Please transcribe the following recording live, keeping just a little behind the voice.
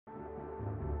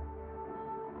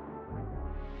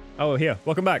Oh, here.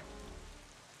 Welcome back.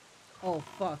 Oh,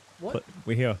 fuck. What?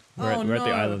 We're here. We're at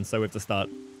the island, so we have to start.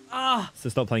 Ah! So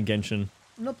stop playing Genshin.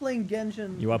 I'm not playing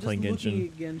Genshin. You are I'm playing just Genshin. looking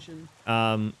at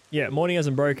Genshin. Yeah, morning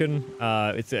hasn't broken.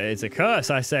 It's a curse,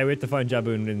 I say. We have to find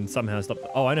Jaboon and somehow stop.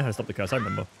 Oh, I know how to stop the curse. I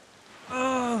remember.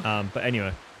 But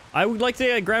anyway, I would like to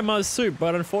get Grandma's soup,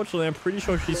 but unfortunately, I'm pretty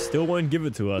sure she still won't give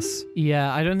it to us.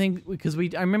 Yeah, I don't think because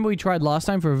I remember we tried last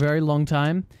time for a very long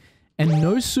time, and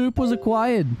no soup was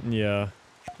acquired. Yeah,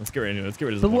 let's get rid of it. Let's get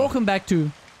rid of But this. welcome back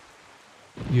to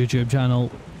YouTube channel.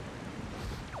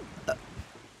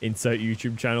 Insert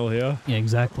YouTube channel here. Yeah,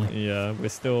 exactly. Yeah, we're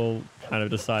still kind of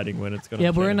deciding when it's gonna.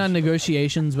 Yeah, we're in our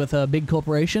negotiations with a big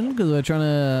corporation because we're trying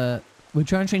to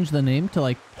change the name to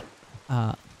like,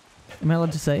 am I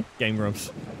allowed to say? Game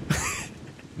Grumps.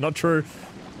 Not true.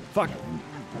 Fuck.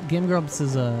 Game Grumps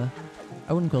is I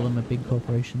wouldn't call them a big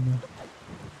corporation though.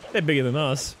 They're bigger than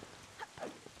us.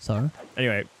 So?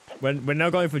 Anyway, we're now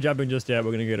going for Jaboon just yet.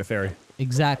 We're gonna get a ferry.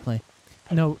 Exactly.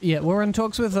 No, yeah, we're in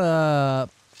talks with Sony.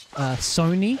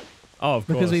 Oh, of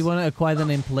course. Because we want to acquire the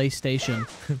name PlayStation.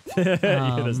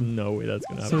 Yeah, there's no way that's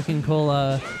gonna happen. So we can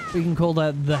call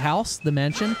the house, the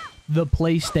mansion, the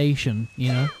PlayStation.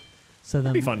 You know. So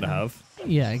then. It'd be fun to have.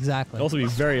 Yeah, exactly. It'd also be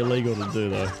very illegal to do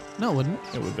though. No, it wouldn't.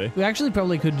 It would be. We actually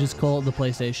probably could just call it the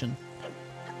PlayStation.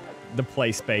 The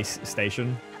Play Space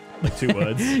Station. Like 2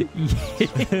 words.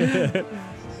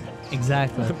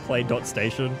 Exactly. Play dot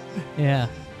station. Yeah.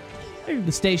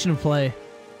 The station of play.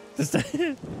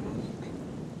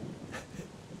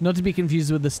 Not to be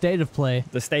confused with the state of play.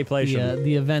 The stay plation.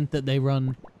 The event that they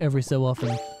run every so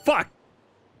often. Fuck!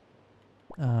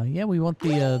 Yeah, we want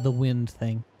the wind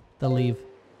thing. The leave.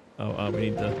 Oh, we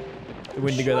need the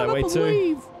wind to go that way too.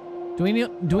 Leave.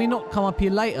 Do we not come up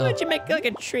here later? Why don't you make like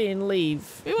a tree and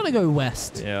leave? We want to go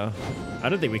west. Yeah. I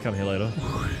don't think we come here later.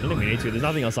 I don't think we need to. There's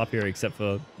nothing else up here except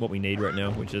for what we need right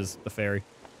now, which is the ferry.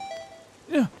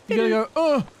 Yeah. You gotta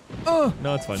go,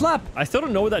 No, it's fine. Flap! I still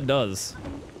don't know what that does.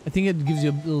 I think it gives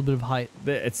you a little bit of height.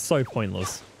 It's so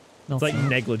pointless. No, It's like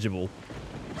negligible.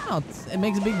 No, it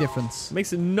makes a big difference. It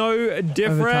makes no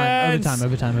difference.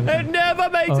 Over time. It never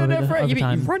makes a difference. You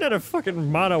time. run out of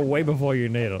fucking mana way before you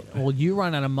need it. Well, you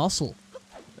run out of muscle.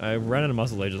 I ran out of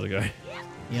muscle ages ago.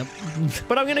 Yep.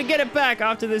 But I'm gonna get it back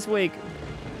after this week.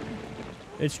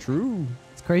 It's true.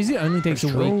 It's crazy. It only takes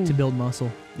It's a week true. to build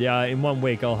muscle. Yeah, in 1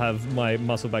 week I'll have my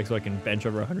muscle back so I can bench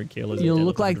over 100 kilos. and You'll deadlift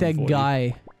look like that 140.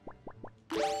 guy.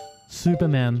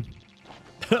 Superman.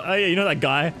 Oh yeah, you know that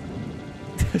guy?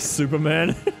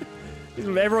 Superman. He's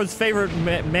everyone's favorite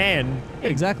man. Yeah,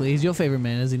 exactly. He's your favorite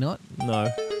man, is he not? No.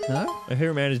 No? My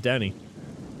favorite man is Danny.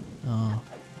 Oh.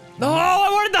 No, I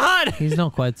wanted the hut! He's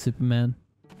not quite Superman.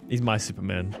 He's my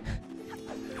Superman.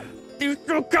 You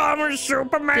still call me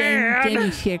Superman!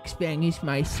 Danny Shakespeare is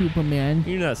my Superman.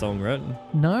 You know that song, right?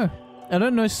 No. I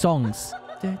don't know songs.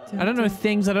 I don't know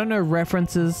things. I don't know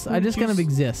references. I just kind of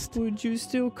exist. Would you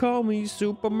still call me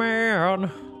Superman?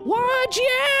 Would you?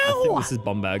 I think this is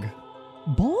Bombag.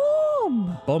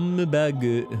 Bomb.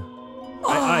 Bombag.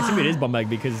 I assume it is Bombag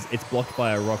because it's blocked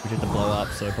by a rock which had to blow up,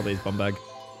 so probably it's Bombag.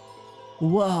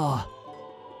 Whoa.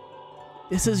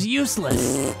 This is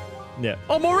useless. Yeah.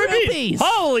 Oh, more rupees!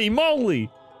 Holy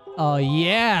moly! Oh,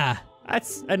 yeah.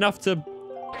 That's enough to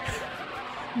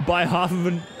buy half of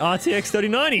an RTX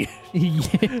 3090.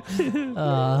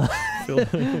 Yeah.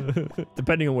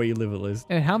 Depending on where you live, at least.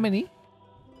 And how many?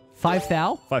 5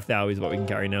 thou? 5 thou is what we can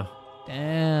carry now.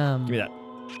 Damn. Give me that.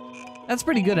 That's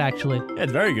pretty good, actually. Yeah,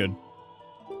 it's very good.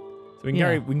 So we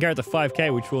can carry it to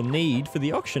 5k, which we'll need for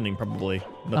the auctioning, probably.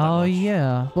 Not that much.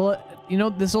 Yeah. Well, you know,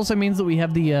 this also means that we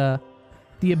have the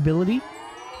ability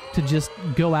to just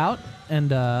go out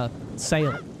and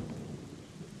sail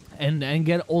and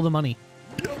get all the money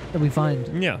that we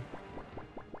find. Yeah.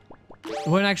 It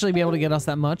won't actually be able to get us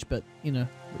that much, but you know.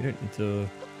 We don't need to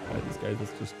fight these guys.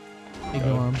 Let's just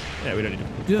Ignore them. Yeah, we don't need to.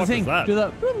 Do the thing. That? Do the.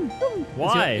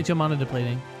 Why? It's your mana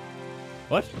depleting.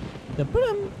 What? The. What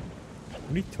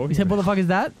are you talking You said, about? what the fuck is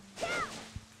that?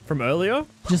 From earlier?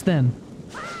 Just then.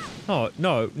 Oh,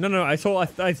 no. I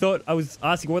thought I was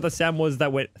asking what the sound was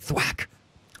that went thwack.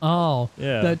 Oh.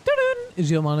 Yeah. The is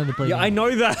your mana depleting. Yeah, I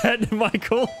know that,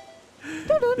 Michael.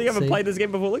 I think I haven't played this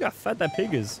game before. Look how fat that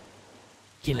pig is.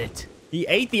 Kill it. He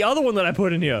ate the other one that I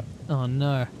put in here. Oh,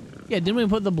 no. Yeah, didn't we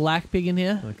put the black pig in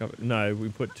here? No, we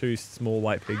put 2 small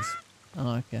white pigs.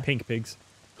 Oh, okay. Pink pigs.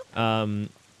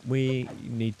 We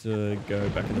need to go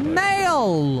back in the boat.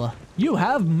 Mail! You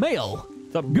have mail.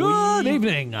 What's up, Good boy?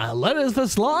 evening. Letters for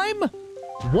slime?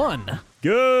 1.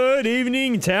 Good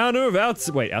evening, town of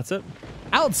Outset.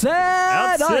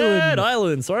 Outset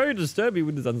Island. Sorry to disturb you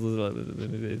with this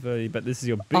unsolicited, but this is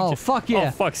your big... Oh, fuck yeah.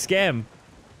 Oh, fuck, scam.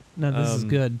 No, this is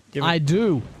good. give it- I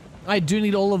do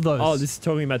need all of those. Oh, this is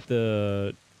talking about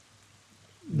the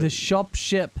shop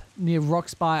ship near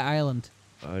Rockspy Island.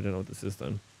 I don't know what this is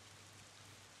then.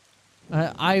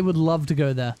 I would love to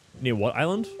go there. Near what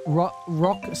island?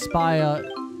 Rock Spire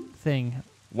thing.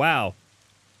 Wow.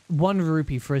 1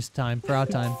 rupee for our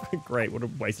time. Great, what a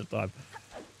waste of time.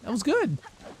 That was good.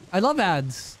 I love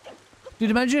ads. Dude,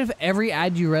 imagine if every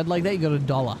ad you read like that, you got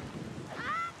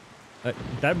 $1.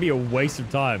 That'd be a waste of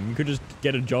time. You could just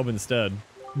get a job instead.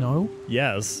 No.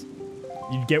 Yes.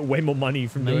 You'd get way more money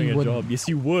from No, doing you a wouldn't. job. Yes,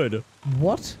 you would.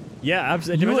 What? Yeah,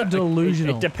 absolutely. You are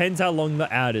delusional. It depends how long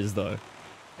the ad is, though.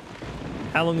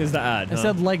 How long is the ad? I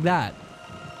said like that.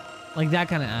 Like that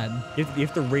kind of ad. You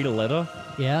have to read a letter?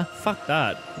 Yeah. Fuck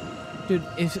that. Dude,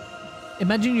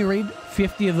 imagine you read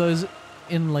 50 of those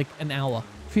in like an hour.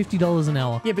 $50 an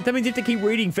hour. Yeah, but that means you have to keep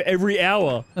reading for every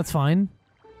hour. That's fine.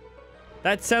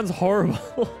 That sounds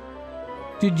horrible.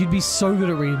 Dude, you'd be so good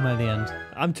at reading by the end.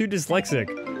 I'm too dyslexic.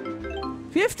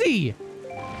 50!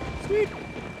 Sweet.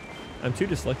 I'm too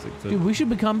dyslexic to... Dude, we should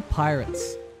become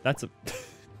pirates. That's a...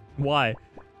 Why?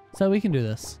 So we can do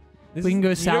this. We can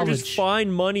go salvage. You don't just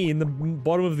find money in the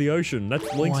bottom of the ocean.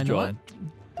 That's Link's Why job.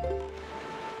 not?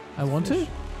 I want to? Yeah,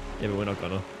 but we're not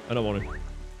gonna. I don't want to.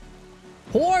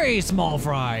 Hoi, small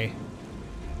fry!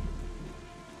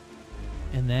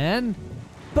 And then...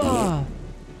 Bah!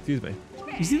 Excuse me.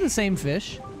 Is he the same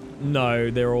fish? No,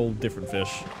 they're all different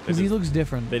fish. Because he looks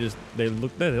different. They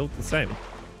look the same.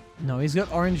 No, he's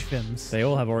got orange fins. They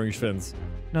all have orange fins.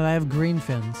 No, they have green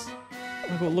fins.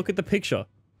 Oh, God, look at the picture.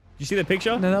 You see the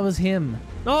picture? No, that was him.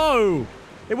 No!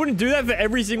 It wouldn't do that for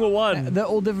every single one. They're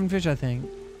all different fish, I think.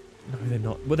 No, they're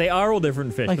not. Well, they are all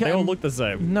different fish, Like, but they all look the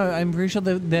same. No, I'm pretty sure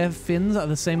their fins are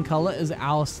the same color as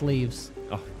our sleeves.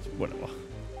 Oh, whatever.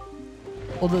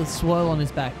 Or the swirl on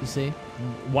his back, you see?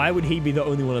 Why would he be the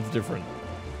only one that's different?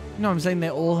 No, I'm saying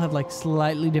they all have like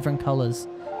slightly different colors.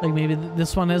 Like maybe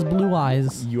this one has blue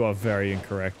eyes. You are very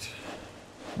incorrect.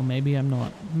 Or maybe I'm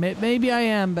not. Maybe I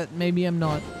am, but maybe I'm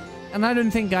not. And I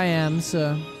don't think I am,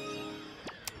 so...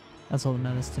 That's all that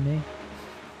matters to me.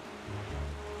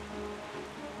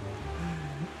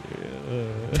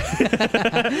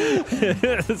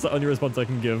 That's the only response I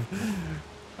can give.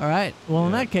 Alright, well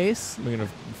in that case... We're gonna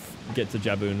get to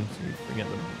Jaboon. So we bring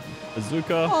out the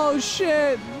bazooka. Oh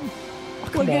shit! Oh, We're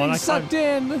come getting on, sucked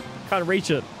in! can't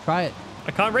reach it. Try it.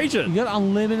 I can't reach it. You got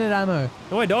unlimited ammo.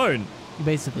 No, I don't. You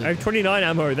basically. I have 29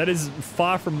 ammo. That is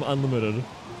far from unlimited.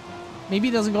 Maybe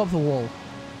it doesn't go up the wall.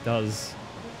 It does.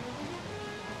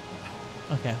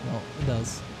 Okay, well, it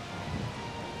does.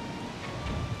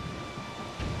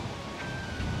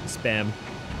 Spam.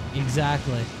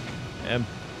 Exactly.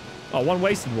 Oh, one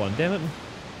wasted one. Damn it.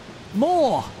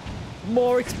 More!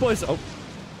 More explosive. Oh,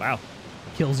 wow.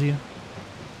 Kills you.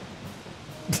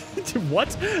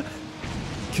 What?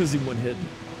 Kills him one hit.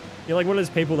 You're like one of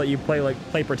those people that you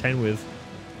play pretend with,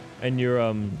 and you're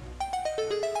and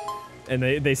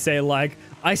they say like,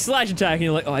 I slash attack, and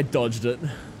you're like, oh, I dodged it.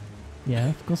 Yeah,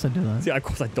 of course I do that. Yeah, of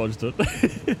course I dodged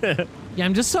it. Yeah,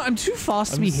 I'm too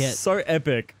fast to be hit. So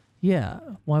epic. Yeah,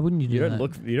 why wouldn't you do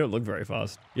that? You don't look very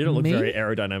fast. You don't look Me? very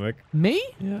aerodynamic. Me?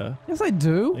 Yeah. Yes, I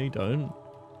do. No, you don't.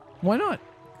 Why not?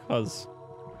 Cause.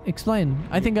 Explain.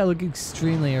 I think I look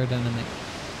extremely aerodynamic.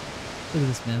 Look at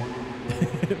this man.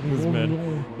 Look at this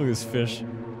man. Look at this fish.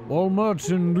 Walmart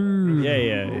indeed.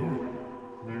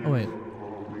 Yeah. Oh wait.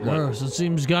 Yes, it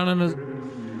seems Ganon is...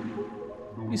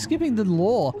 You're skipping the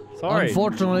law. Sorry.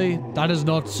 Unfortunately, that is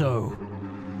not so.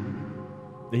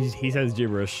 He says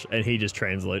gibberish, and he just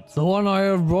translates. The one I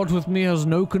have brought with me has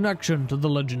no connection to the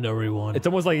legendary one. It's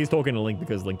almost like he's talking to Link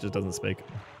because Link just doesn't speak.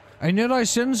 And yet I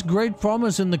sense great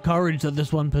promise in the courage that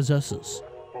this one possesses.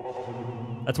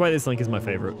 That's why this Link is my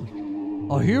favorite.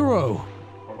 A hero.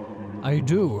 I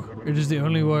do. It is the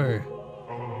only way.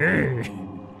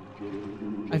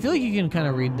 I feel like you can kind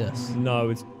of read this. No,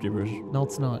 it's gibberish. No,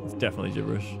 it's not. It's definitely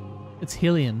gibberish. It's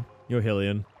Hylian. You're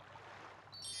Hylian.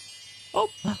 Oh!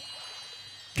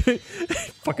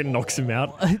 Fucking knocks him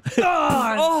out.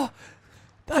 Oh!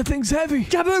 That thing's heavy.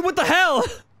 Jaboon, what the hell?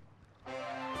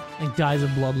 It dies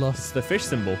of blood It's loss. the fish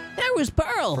symbol. That was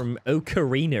Pearl. From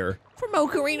Ocarina. From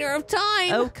Ocarina of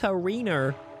Time.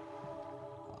 Ocarina.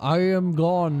 I am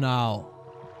gone now.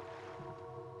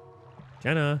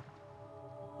 Jenna.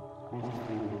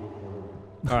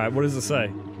 Alright, what does it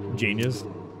say? Genius.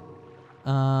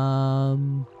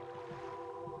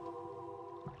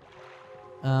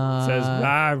 It says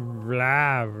blah,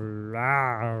 blah,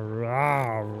 blah,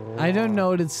 blah. I don't know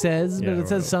what it says, but Yeah, it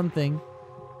says right. something.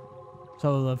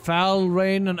 So the foul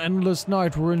rain and endless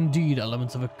night were indeed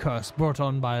elements of a curse brought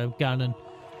on by Ganon.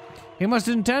 He must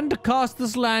intend to cast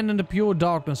this land into pure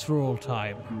darkness for all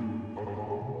time.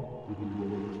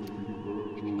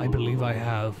 I believe I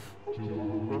have.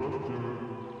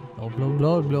 Blow, blow,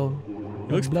 blow, blow.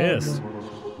 He looks Blow, pissed.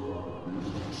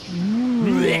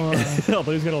 I thought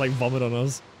he was gonna like vomit on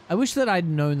us. I wish that I'd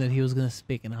known that he was going to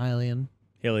speak in Hylian.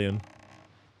 Hylian.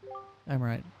 I'm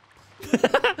right.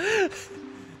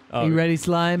 Oh, You ready,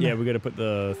 Slime? yeah, we gotta put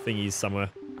the thingies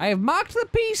somewhere. I have marked the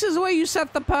pieces where you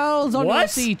set the pearls on your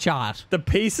What? sea chart. The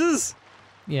pieces?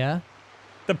 Yeah.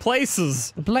 The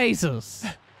places? The places.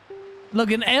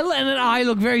 Look, an L and an I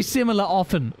look very similar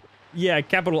often. Yeah,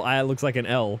 capital I looks like an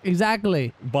L,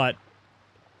 Exactly. but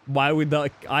why would the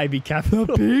I be capital?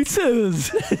 Pieces.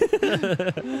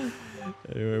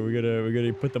 Anyway, we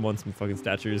gotta put them on some fucking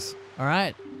statues. All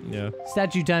right. Yeah.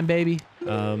 Statue time, baby.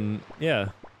 Yeah.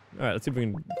 All right, let's see if we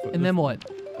can. And then what?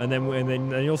 And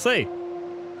then you'll see.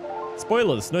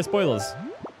 Spoilers. No spoilers.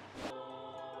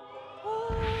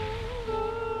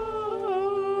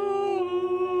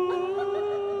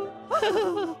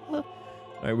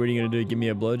 All right, what are you gonna do? Give me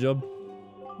a blowjob?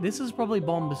 This is probably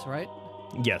Bombus, right?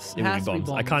 Yes, it Has would to be be bombs.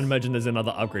 I bombs. can't imagine there's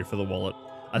another upgrade for the wallet.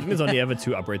 I think there's only ever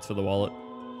 2 upgrades for the wallet.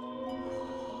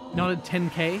 Not at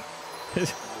 10k.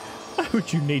 Why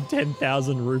would you need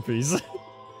 10,000 rupees?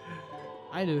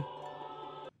 I do.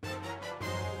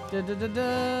 Da, da, da,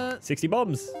 da. 60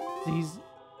 bombs. He's.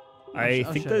 I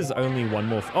I'll think show there's you. only one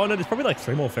more. Oh no, there's probably like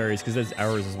 3 more fairies because there's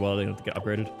arrows as well. They have to get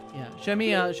upgraded. Yeah.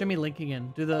 Show me Link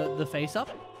again. Do the face up.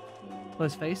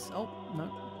 Close face. Oh no.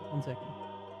 1 second.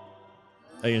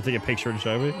 Are you gonna take a picture and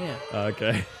show me? Yeah.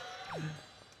 Okay.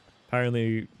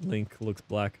 Apparently, Link looks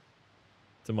black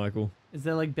to Michael. Is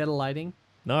there like better lighting?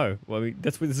 No, well, I mean,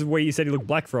 this is where you said he looked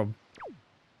black from.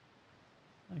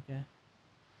 Okay.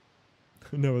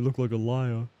 No, it looked like a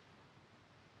liar.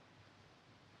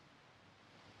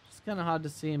 It's kind of hard to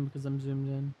see him because I'm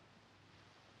zoomed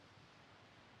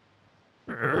in.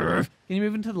 Can you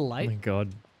move into the Oh light? my god.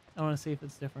 I want to see if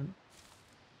it's different.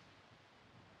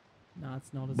 No,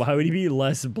 it's not as. Why would he be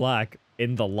less black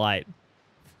in the light?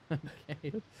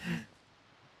 Okay.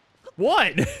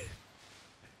 What?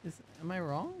 Am I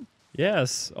wrong?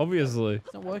 Yes, obviously.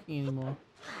 It's not working anymore.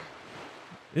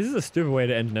 This is a stupid way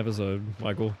to end an episode,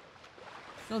 Michael.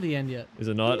 It's not the end yet. Is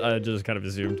it not? I just kind of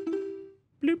assumed.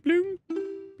 Bloop, bloom,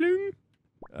 bloom.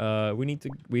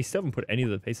 We still haven't put any of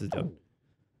the pieces down.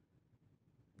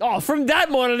 Oh, from that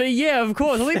monitor? Yeah, of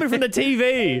course. Leave it from the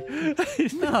TV.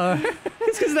 No.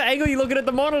 It's because of the angle you're looking at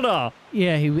the monitor.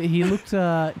 Yeah, he looked.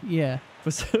 Yeah. For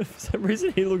some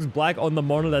reason, he looks black on the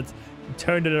monitor that's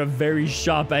turned at a very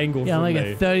sharp angle Yeah, from like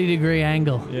me. a 30-degree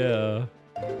angle. Yeah.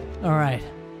 All right.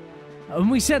 And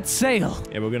we set sail.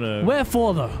 Yeah, we're gonna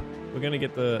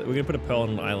put a pearl on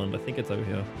an island. I think it's over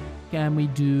here. Can we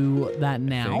do that I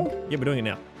now? think. Yeah, we're doing it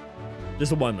now. Just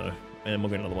the one though, and then we'll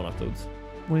get another one afterwards.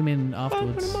 What do you mean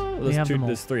afterwards? We have them all.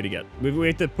 There's 3 to get. We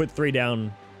have to put 3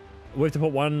 down. We have to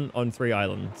put 1 on 3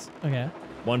 islands. Okay.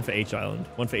 1 for each island.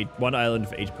 1 island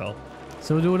for each pearl.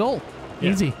 So we'll do it all.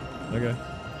 Yeah. Easy. Okay.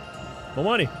 More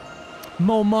money.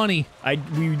 More money.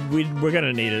 We're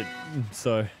gonna need it.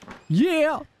 So.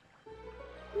 Yeah.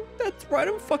 That's right.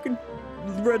 I'm fucking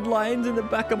red lions in the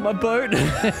back of my boat.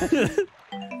 There's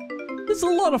a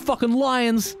lot of fucking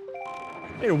lions.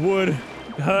 It would. It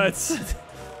hurts.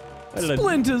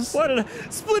 Splinters.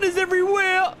 Splinters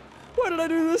everywhere. Why did I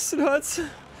do this? It hurts.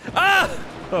 Ah!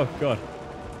 Oh god.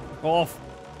 Off.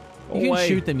 You Away. can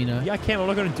shoot them, you know. Yeah, I can. I'm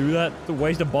not gonna do that. It's a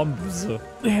waste of bombs.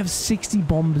 We have 60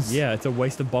 bombers. Yeah, it's a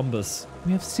waste of bombs.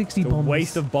 We have 60 It's a bombers.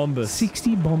 waste of bombs.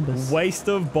 60 bombers. Waste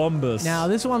of bombs. Now,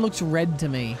 this one looks red to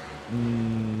me.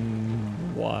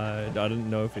 Why? I don't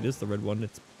know if it is the red one.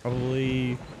 It's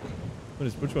probably.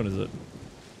 Which one is it?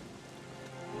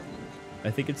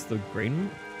 I think it's the green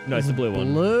one. No, it's the blue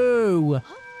one. Blue.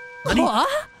 Huh?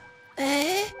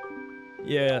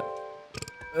 Yeah.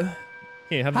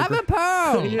 Here, have Have the a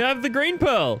pearl. You have the green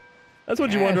pearl. That's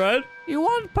what you Yes. want, right? You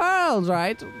want pearls,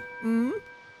 right? Mm?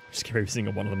 Just keep every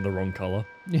single one of them the wrong color.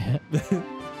 Yeah.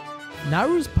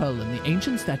 Naru's pearl in the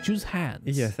ancient statue's hands.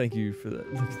 Yeah, thank you for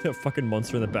that. Look at that fucking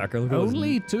monster in the background. Look at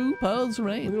Only 2 pearls look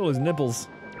remain. at all his nipples.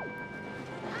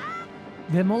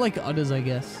 They're more like udders, I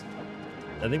guess.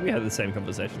 I think we had the same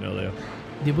conversation earlier.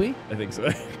 Did we? I think so.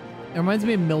 It reminds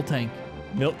me of Miltank.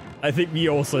 Milk. I think we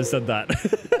also said that.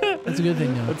 That's a good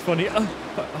thing, though. That's funny. Oh,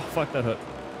 fuck, that hurt.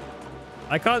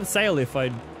 I can't sail if I,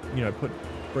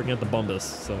 bring out the bombers,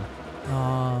 so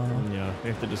yeah, we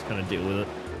have to just kind of deal with it.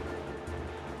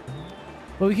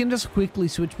 But we can just quickly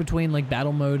switch between like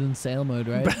battle mode and sail mode,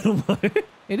 right? Battle mode.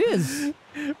 It is.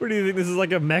 What do you think? This is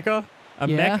like a mecha?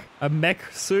 Yeah. A mech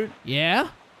suit? Yeah?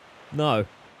 No.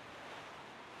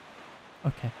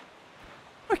 Okay.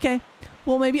 Okay.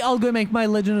 Well, maybe I'll go make my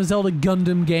Legend of Zelda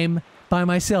Gundam game by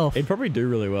myself. It'd probably do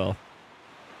really well.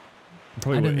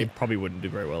 I don't It probably wouldn't do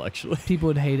very well, actually. People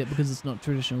would hate it because it's not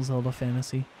traditional Zelda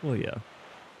fantasy. Well, yeah.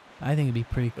 I think it'd be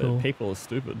pretty But cool. people are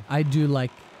stupid. I do like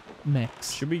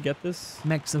mechs. Should we get this?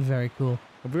 Mechs are very cool.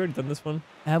 Have we already done this one?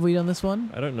 Have we done this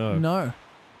one? I don't know. No.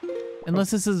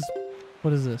 Unless this is...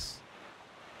 What is this?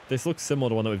 This looks similar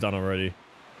to one that we've done already.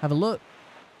 Have a look.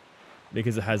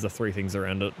 Because it has the 3 things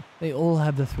around it. They all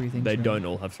have the 3 things. They around don't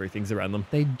them. all have 3 things around them.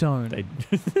 They don't. They.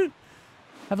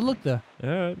 Have a look though.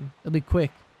 Alright. It'll be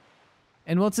quick.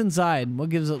 And what's inside? What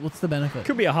gives it? What's the benefit?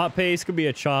 Could be a heart piece. Could be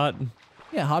a chart.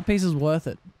 Yeah, hard piece is worth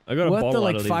it. I got a Worth bottle the out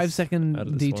like of these- 5 out of second this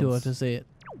detour once. to see it.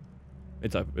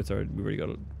 It's up. It's already. We already got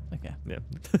it. Okay.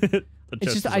 Yeah.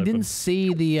 It's just I didn't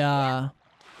see the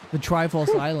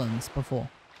Triforce Islands before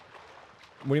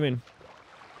What do you mean?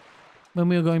 when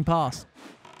we were going past.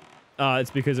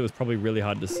 It's because it was probably really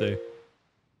hard to see.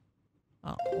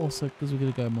 Oh, also because we're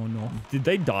gonna go more north. Did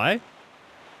they die?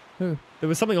 Who? There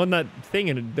was something on that thing,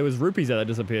 and there was rupees there that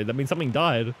disappeared. That means something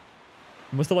died. It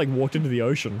must have like walked into the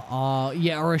ocean.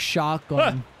 Yeah, or a shark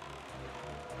got him.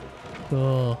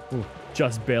 Oh. Ooh,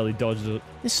 just barely dodged it.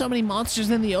 There's so many monsters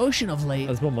in the ocean of late.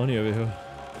 There's more money over here.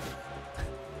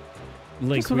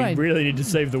 Link, Just what we I- really need to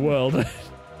save the world.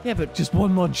 Yeah, but just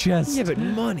one more chest. yeah, but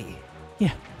money.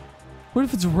 Yeah. What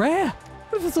if it's rare?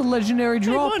 What if it's a legendary Hey,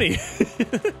 drop? money.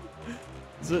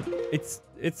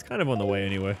 It's kind of on the way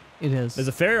anyway. It is. There's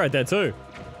a ferry right there too.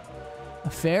 A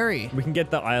ferry. We can get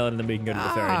the island and then we can go to the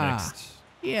ferry Ah. next.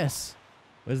 Yes.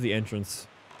 Where's the entrance?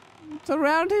 It's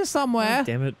around here somewhere.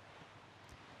 Damn it.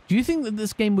 Do you think that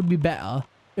this game would be better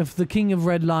if the King of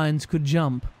Red Lions could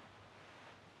jump?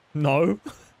 No.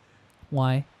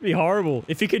 Why? It'd be horrible.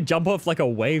 If he could jump off like a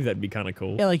wave, that'd be kind of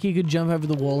cool. Yeah, like he could jump over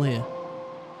the wall here.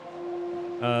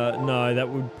 No, that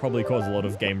would probably cause a lot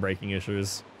of game-breaking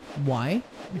issues. Why?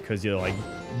 Because you're like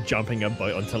jumping a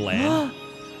boat onto land.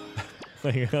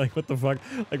 like what the fuck?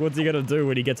 Like what's he gonna do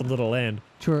when he gets onto the land?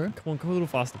 True. Come on, go a little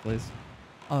faster, please.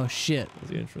 Oh shit.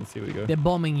 There's the entrance. Here we go. They're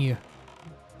bombing you.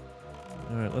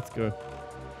 All right, let's go.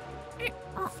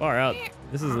 Far out.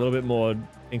 This is a little bit more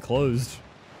enclosed.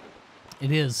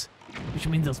 It is. Which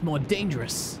means it's more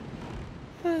dangerous.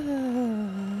 Alright,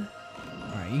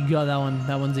 you got that one.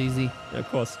 That one's easy. Yeah, of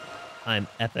course. I'm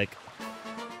epic.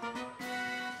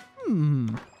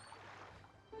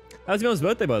 How's your mom's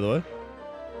birthday, by the way?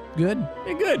 Good?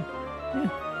 Yeah, good.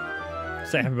 Yeah.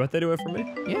 Say happy birthday to her from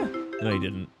me? Yeah. No, you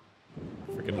didn't.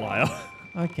 Freaking liar.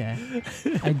 Okay.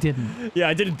 I didn't. Yeah,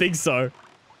 I didn't think so.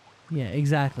 Yeah,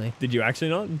 exactly. Did you actually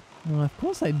not? Well, of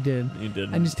course I did. You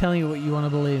didn't. I'm just telling you what you want to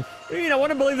believe. I mean, I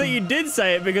want to believe that you did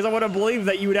say it because I want to believe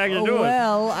that you would actually do it.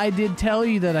 Well, I did tell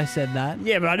you that I said that.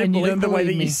 Yeah, but I didn't and you believe don't the way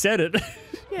that believe you me. said it.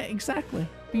 Yeah, exactly.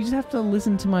 But you just have to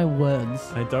listen to my words,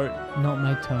 I don't. not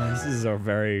my tone. This is a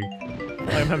very.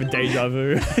 I'm having deja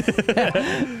vu.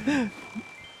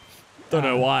 Don't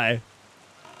know why.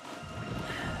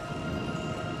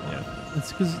 Yeah.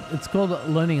 It's because it's called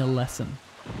learning a lesson.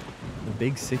 The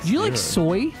big 6. Do you like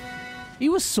soy? Are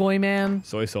you a soy man?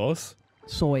 soy sauce?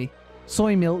 Soy.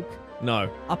 Soy milk.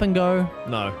 No. Up and go.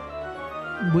 No.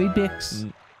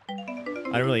 Weet-Bix.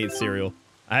 I don't really eat cereal.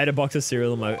 I had a box of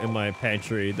cereal in my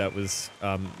pantry that was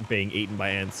being eaten by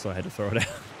ants, so I had to throw it out.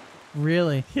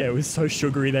 Really? Yeah, it was so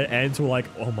sugary that ants were like,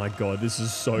 "Oh my god, this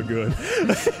is so good,"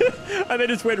 and they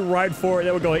just went right for it.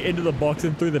 They were going into the box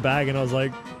and through the bag, and I was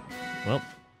like, "Well,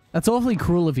 That's awfully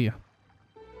cruel of you.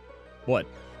 what?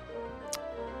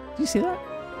 Do you see that?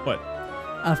 What?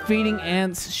 Feeding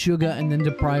ants sugar and then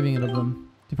depriving them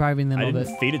I of didn't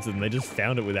it. feed it to them. They just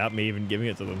found it without me even giving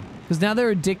it to them. Because now they're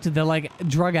addicted. They're like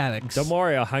drug addicts. Don't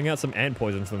worry, I hung out some ant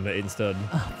poison for them instead.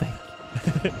 Oh,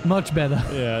 thank you. Much better.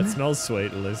 Yeah, it smells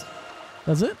sweet at least.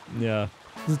 Does it? Yeah.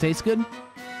 Does it taste good?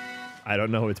 I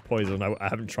don't know it's poison. I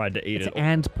haven't tried to eat It's it.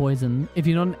 ant poison. If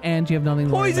you're not an ant, you have nothing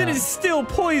to worry Poison about. is still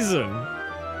poison.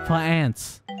 For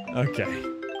ants. Okay.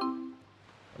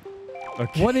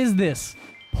 Okay. What is this?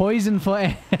 Poison for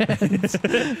ants.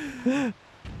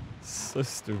 So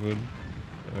stupid.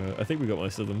 I think we got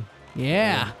most of them.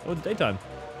 Yeah. Oh, it's daytime.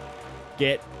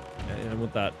 Get. I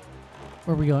want that.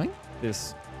 Where are we going?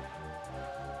 This.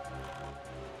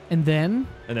 And then?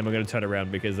 And then we're going to turn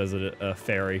around because there's a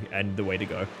ferry and the way to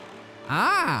go.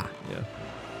 Ah! Yeah.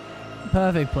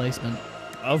 Perfect placement.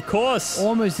 Of course.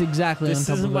 Almost exactly on This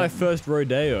top isn't of my it. first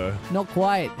rodeo. Not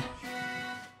quite.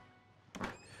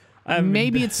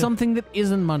 Maybe it's something that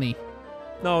isn't money.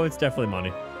 No, it's definitely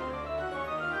money.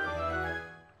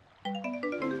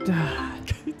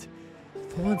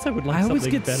 For once, I would like I always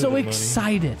something get better so than money.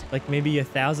 excited. Like maybe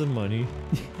 1,000 money.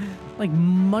 Like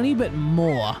money, but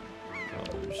more.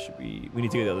 should we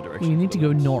need to go the other direction. We need to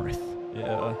go north.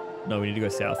 Yeah. No, we need to go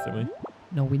south, don't we?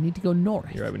 No, we need to go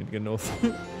north. You're right, we need to go north.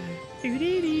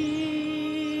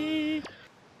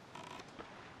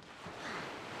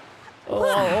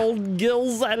 Oh, old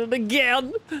Gil's at it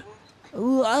again.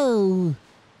 Whoa.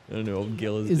 I don't know old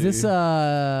Gil is. Is this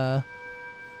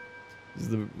This is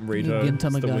the Rito. It's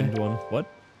the wind one. What?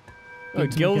 Oh,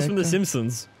 Gil's from The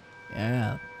Simpsons.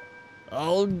 Yeah.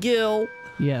 Old Gil.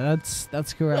 Yeah,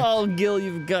 that's correct. Oh, Gil,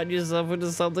 you've gotten yourself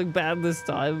into something bad this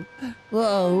time.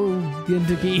 Whoa,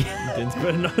 Gintuki.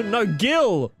 No,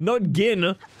 Gil, not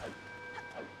Gin.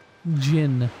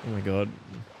 Gin. Oh my god.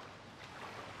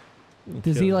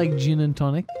 Does he like gin and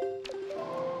tonic?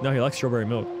 No, he likes strawberry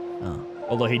milk. Oh.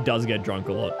 Although he does get drunk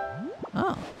a lot.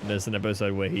 Oh. There's an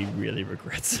episode where he really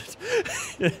regrets it.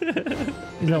 Is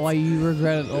that why you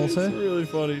regret it also? It's really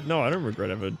funny. No, I don't regret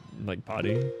ever, like,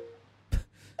 partying.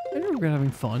 I don't regret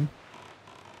having fun.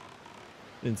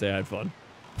 Didn't say I had fun.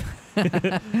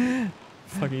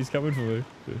 Fuck, he's coming for me.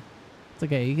 It's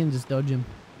okay, you can just dodge him.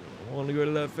 I want to go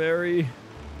to that ferry.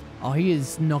 Oh, he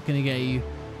is not gonna get you.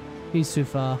 He's too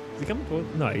far. Is he coming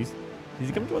towards? No, is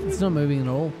he coming towards me? It's not moving at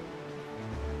all.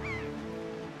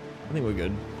 I think we're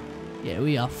good. Yeah,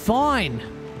 we are fine.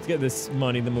 Let's get this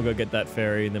money, then we'll go get that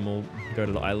ferry, and then we'll go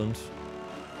to the island.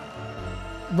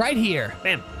 Right here.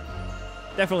 Bam.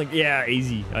 Definitely, yeah,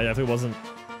 easy. I definitely wasn't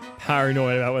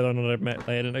paranoid about whether or not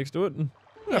I had it next to it.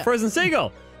 Yeah. A frozen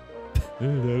seagull. All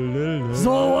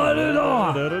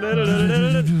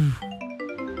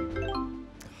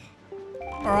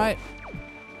right.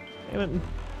 Damn it.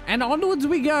 And onwards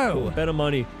we go. Better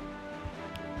money.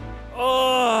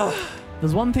 Oh,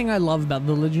 There's one thing I love about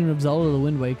The Legend of Zelda: The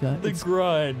Wind Waker. the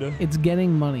grind. It's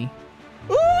getting money.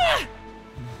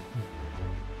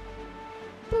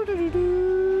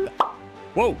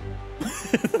 Whoa.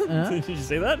 Did you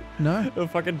see that? No. A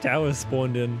fucking tower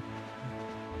spawned in.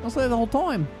 I was there the whole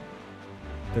time.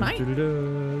 Mate.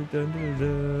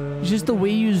 It's just the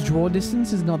Wii U's draw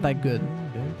distance is not that good.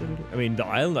 I mean, the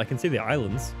island, I can see the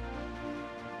islands.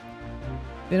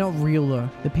 They're not real though.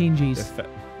 They're PNGs. I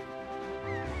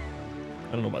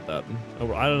don't know about that.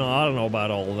 I don't know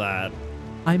about all that.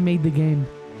 I made the game.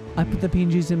 I put the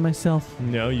PNGs in myself.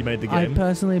 No, you made the I game.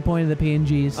 personally appointed the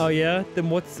PNGs. Oh yeah? Then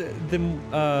what's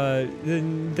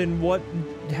then what?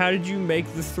 How did you make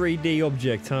the 3D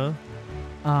object, huh?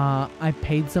 I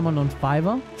paid someone on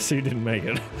Fiverr. So you didn't make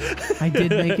it. I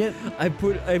did make it. I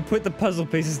put the puzzle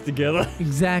pieces together.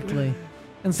 Exactly.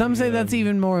 And some say that's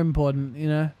even more important, you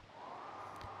know?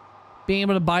 Being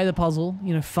able to buy the puzzle,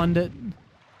 you know, fund it,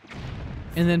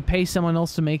 and then pay someone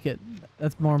else to make it.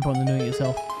 That's more important than doing it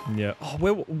yourself. Yeah.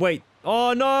 Oh, wait.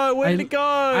 Oh no, where did it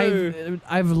go?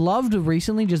 I've loved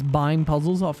recently just buying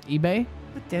puzzles off eBay.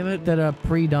 God damn it. That are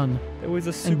pre-done It was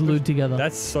a super, and glued together.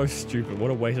 That's so stupid.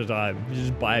 What a waste of time. You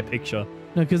just buy a picture.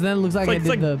 No, because then it looks like I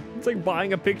did the... It's like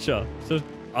buying a picture. It's just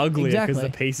ugly because the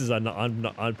pieces are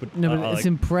not put. No, but it's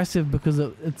impressive because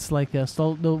it's like a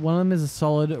solid... One of them is a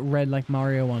solid red, like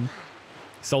Mario one.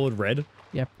 Solid red?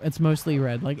 Yep, it's mostly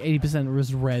red. Like 80%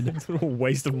 was red. It's a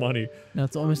waste of money. No,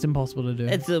 it's almost impossible to do.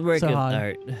 It's a work of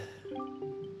art.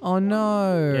 Oh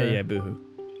no. Yeah, boohoo.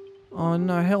 Oh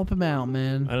no, help him out,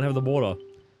 man. I don't have the border.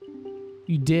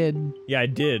 You did. Yeah, I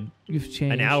did. You've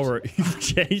changed. An hour. You've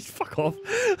changed. Fuck off.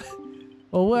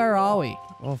 Well, where are we?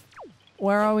 Oh.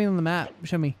 Where are we on the map?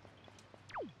 Show me.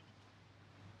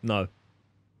 No.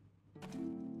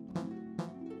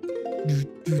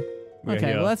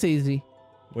 Okay, well that's easy.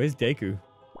 Where's Deku?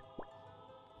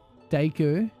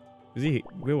 Deku? Is he?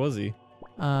 Where was he?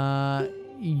 Yeah.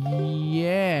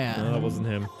 No, that wasn't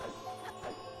him.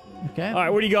 Okay. All right,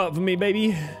 what do you got for me,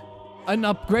 baby? An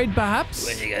upgrade, perhaps?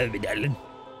 Where's he going, darling?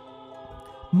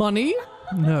 Money?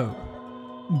 No.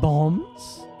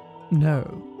 Bombs?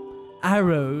 No.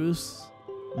 Arrows?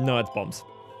 No, it's bombs.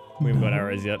 We haven't got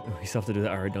arrows yet. We still have to do the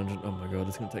arrow dungeon. Oh my god,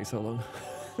 it's gonna take so long.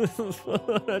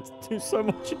 That's too so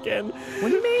much again. What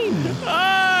do you mean?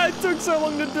 Ah, it took so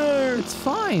long to do. It's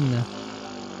fine.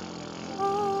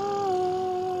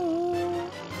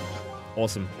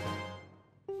 Awesome.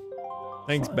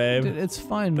 Thanks, babe. Dude, it's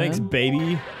fine, man. Thanks,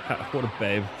 baby. What a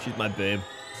babe. She's my babe.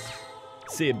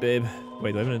 See ya, babe.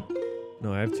 Wait, do I have an...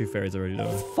 No, I have 2 fairies already, don't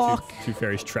I? Fuck. Two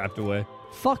fairies trapped away.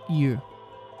 Fuck you.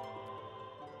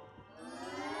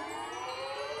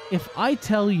 If I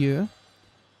tell you,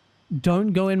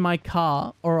 don't go in my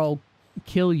car or I'll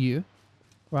kill you,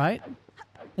 right?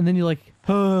 And then you're like,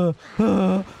 wouldn't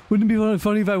it be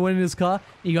funny if I went in his car?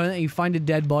 You go in there and you find a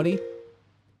dead body.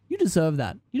 You deserve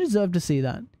that. You deserve to see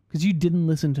that. Because you didn't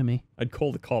listen to me. I'd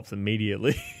call the cops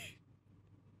immediately.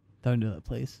 Don't do that,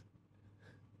 please.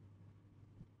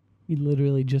 You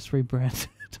literally just rebranded.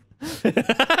 We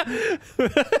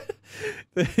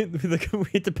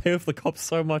had to pay off the cops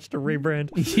so much to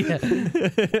rebrand. Yeah.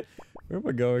 Where am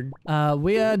I going?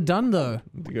 We are done though.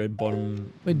 To go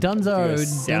bottom. We're donezo.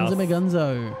 south. Dunzo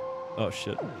McGunzo. Oh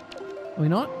shit. Are we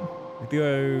not? We have to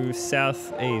go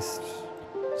southeast.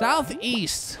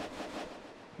 Southeast.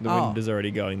 The wind is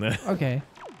already going there. Okay.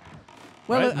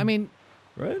 Well, Right. I mean,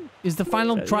 Right? is the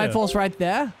final Yeah. Triforce right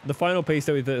there? The final piece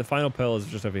that the final pearl is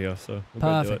just over here, so we'll go do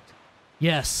it. Perfect.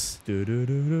 Yes.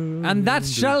 And And that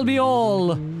shall be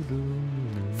all.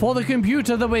 For the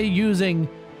computer that we're using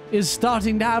is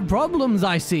starting to have problems,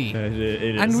 I see. It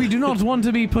is. And we do not want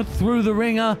to be put through the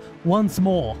ringer once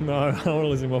more. No, I don't want to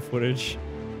lose more footage.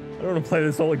 I don't want to play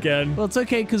this all again. Well, it's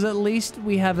okay, because at least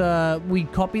we have we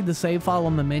copied the save file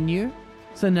on the menu.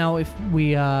 So now if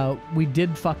we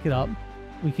did fuck it up,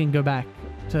 we can go back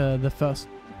to the first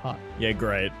part. Yeah,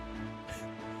 great.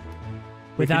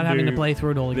 Without having to play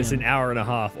through it all again. This an hour and a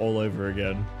half all over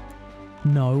again.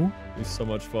 No. It was so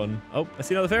much fun. Oh, I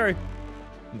see another fairy.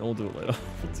 No, we'll do it later.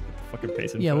 Let's get the fucking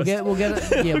pace in Yeah, first. we'll get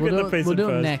it. Yeah, We'll get the we'll do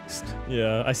it first. next.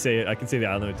 Yeah, I see it. I can see the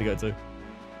island to go to.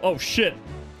 Oh, shit.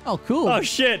 Oh, cool. Oh,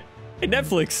 shit. Hey,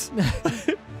 Netflix.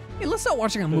 Hey, let's start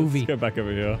watching a movie. Let's go back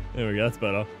over here. There we go. That's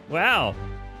better. Wow.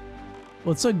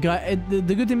 Well, it's so good. The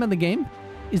good thing about the game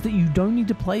is that you don't need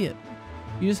to play it.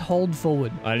 You just hold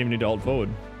forward. I didn't even need to hold forward.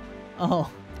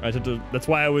 Oh. I had to. That's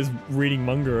why I was reading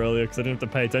manga earlier, because I didn't have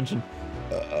to pay attention.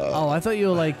 Oh, I thought you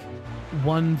were like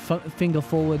one finger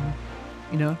forward,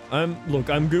 you know? Look,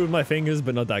 I'm good with my fingers,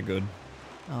 but not that good.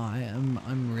 Oh,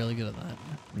 I'm really good at that.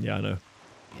 Yeah, I know.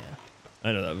 Yeah.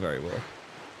 I know that very well.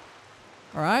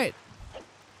 All right.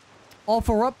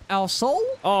 Offer up our soul.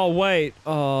 Oh, wait.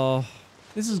 Oh.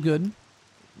 This is good.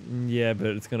 Yeah, but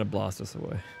it's going to blast us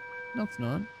away. No, it's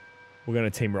not. We're going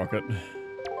to Team Rocket.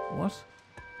 What?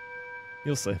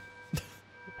 You'll see.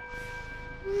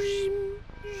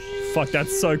 Fuck,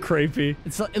 that's so creepy.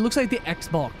 It looks like the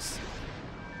Xbox.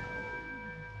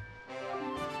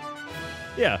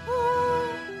 Yeah.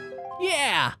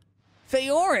 Yeah.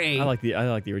 Fiore. I like the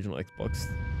original Xbox.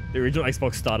 The original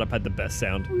Xbox startup had the best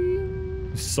sound.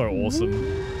 It was so awesome.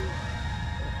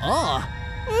 Oh.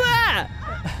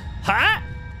 Huh?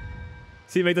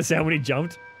 See he made the sound when he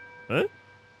jumped? Huh?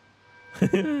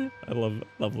 I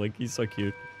love Link. He's so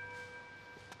cute.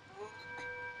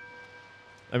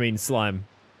 I mean, Slime.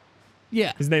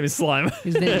 Yeah. His name is Slime.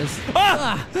 His name is.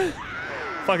 Ah!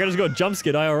 Fuck, I just got jump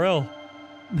scared IRL.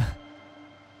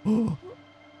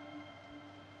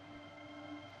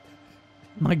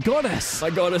 My goddess. My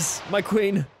goddess. My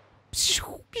queen.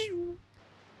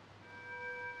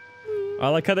 I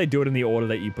like how they do it in the order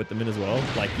that you put them in as well.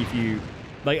 Like if you...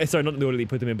 sorry, not the order that you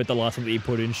put them in, but the last one that you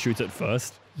put in shoots it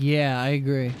first. Yeah, I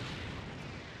agree.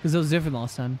 Because it was different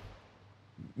last time.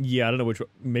 Yeah, I don't know which one.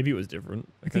 Maybe it was different.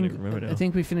 I can't even remember now. I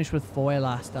think we finished with foil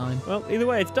last time. Well, either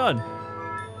way, it's done.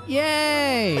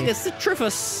 Yay! It's the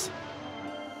Triffus.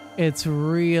 It's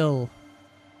real.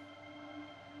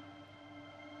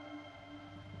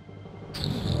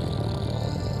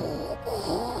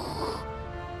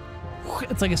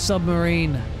 It's like a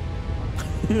submarine.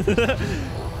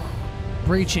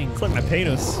 Breaching. It's like my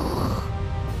penis.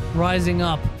 Rising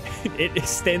up. It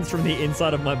extends from the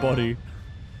inside of my body.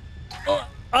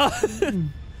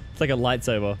 It's like a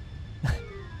lightsaber.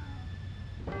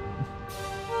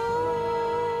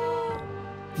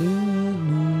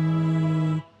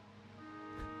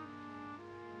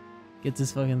 Get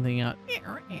this fucking thing out.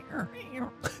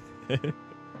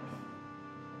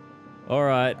 All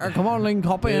right. Come on, Link,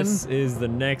 hop in. This is the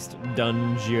next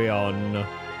dungeon.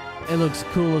 It looks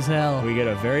cool as hell. We get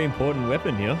a very important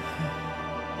weapon here.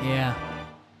 Yeah.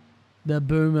 The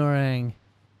boomerang.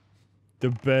 The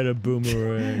better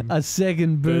boomerang. A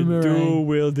second boomerang. The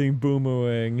dual-wielding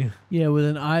boomerang. Yeah, with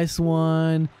an ice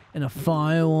one, and a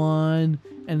fire one,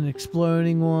 and an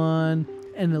exploding one,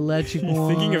 and an electric You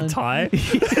one. thinking of Ty?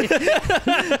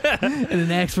 And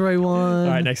an X-ray one.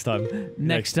 All right, next time.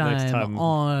 Next time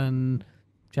on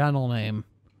channel name.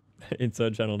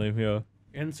 Insert channel name here.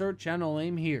 Insert channel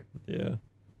name here. Yeah.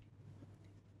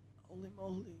 Holy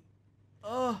moly.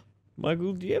 Oh.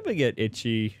 Michael, do you ever get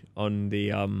itchy on the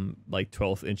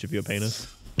 12th inch of your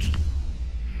penis?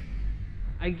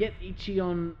 I get itchy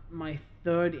on my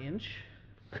 3rd inch.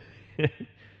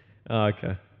 Oh,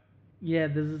 okay. Yeah,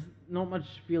 there's not much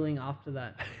feeling after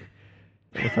that.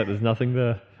 Looks like there's nothing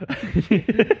there.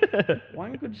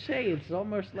 One could say it's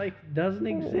almost like it doesn't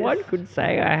exist. One could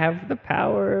say I have the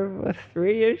power of a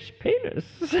 3-inch penis.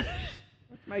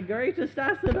 My greatest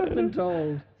asset, I've been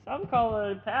told. Some call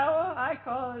it a power, I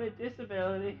call it a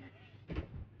disability.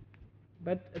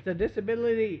 But it's a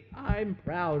disability I'm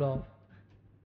proud of.